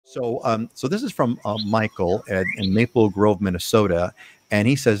So this is from Michael in Maple Grove, Minnesota, and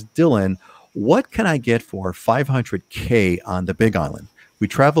he says, Dylan, what can I get for 500K on the Big Island? We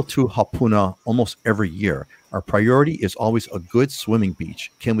travel to Hapuna almost every year. Our priority is always a good swimming beach.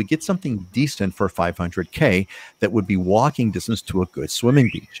 Can we get something decent for 500K that would be walking distance to a good swimming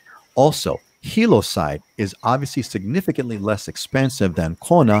beach? Also, Hilo side is obviously significantly less expensive than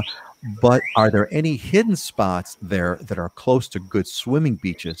Kona, but are there any hidden spots there that are close to good swimming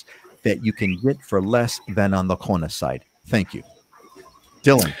beaches that you can get for less than on the Kona side? Thank you.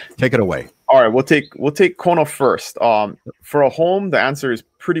 Dylan, take it away. All right, we'll take Kona first. For a home, the answer is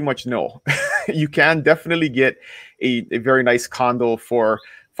pretty much no. You can definitely get a very nice condo for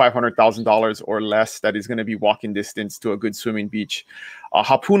 $500,000 or less that is going to be walking distance to a good swimming beach.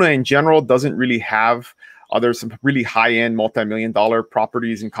 Hapuna in general doesn't really have there's some really high-end multi-million-dollar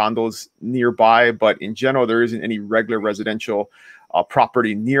properties and condos nearby, but in general, there isn't any regular residential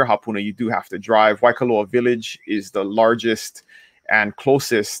property near Hapuna. You do have to drive. Waikoloa Village is the largest and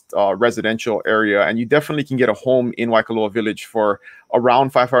closest residential area, and you definitely can get a home in Waikoloa Village for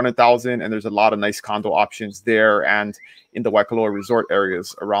around $500,000, and there's a lot of nice condo options there and in the Waikoloa resort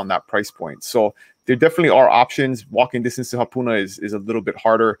areas around that price point. So there definitely are options. Walking distance to Hapuna is a little bit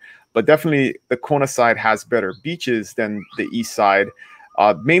harder, but definitely the Kona side has better beaches than the east side,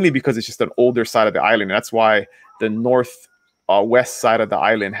 mainly because it's just an older side of the island. And that's why the north west side of the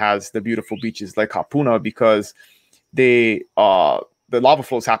island has the beautiful beaches like Hapuna, because the lava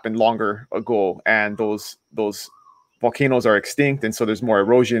flows happened longer ago, and those volcanoes are extinct, and so there's more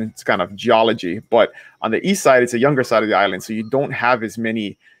erosion. It's kind of geology. But on the east side, it's a younger side of the island, so you don't have as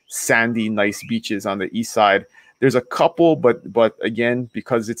many sandy, nice beaches on the east side. There's a couple, but again,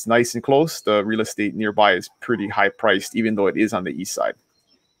 because it's nice and close, the real estate nearby is pretty high priced, even though it is on the east side.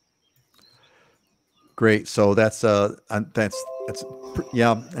 Great. So that's the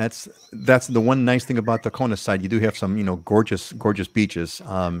one nice thing about the Kona side. You do have some, gorgeous beaches.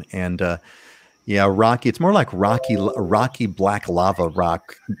 Rocky. It's more like rocky black lava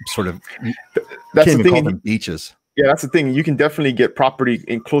rock sort of. That's can't the even thing. call them beaches. Yeah, that's the thing. You can definitely get property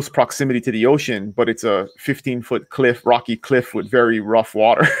in close proximity to the ocean, but it's a 15-foot cliff, rocky cliff with very rough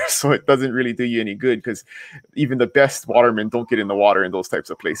water. So it doesn't really do you any good, because even the best watermen don't get in the water in those types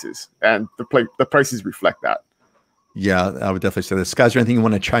of places. And the prices reflect that. Yeah, I would definitely say this. Guys, is there anything you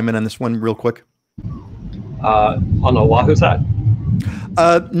want to chime in on this one real quick? On Oahu side?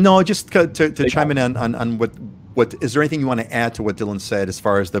 No, just to chime in on what is there anything you want to add to what Dylan said as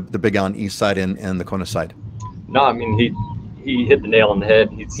far as the Big Island east side and the Kona side? No, I mean, he hit the nail on the head.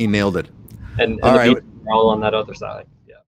 He nailed it. And the beaches are all on that other side.